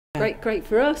great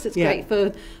for us, it's Yeah. great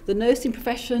for the nursing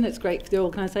profession, it's great for the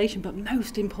organisation, but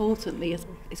most importantly, it's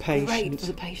great for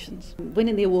the patients.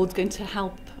 Winning the award's going to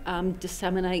help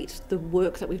disseminate the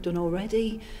work that we've done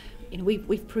already. You know,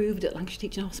 we've proved at Lancashire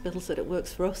Teaching Hospitals that it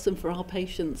works for us and for our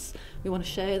patients. We want to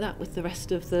share that with the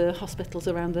rest of the hospitals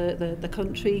around the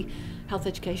country. Health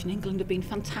Education England have been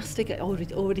fantastic at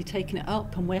already taking it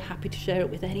up, and we're happy to share it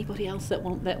with anybody else that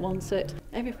wants it.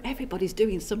 Everybody's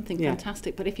doing something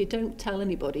fantastic, but if you don't tell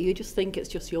anybody, you just think it's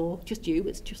just you,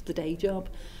 it's just the day job.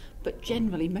 But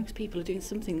generally, most people are doing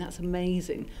something that's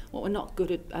amazing. What we're not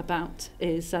good about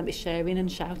is sharing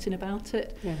and shouting about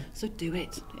it. Yeah. So do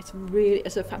it.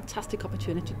 It's a fantastic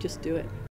opportunity. Just do it.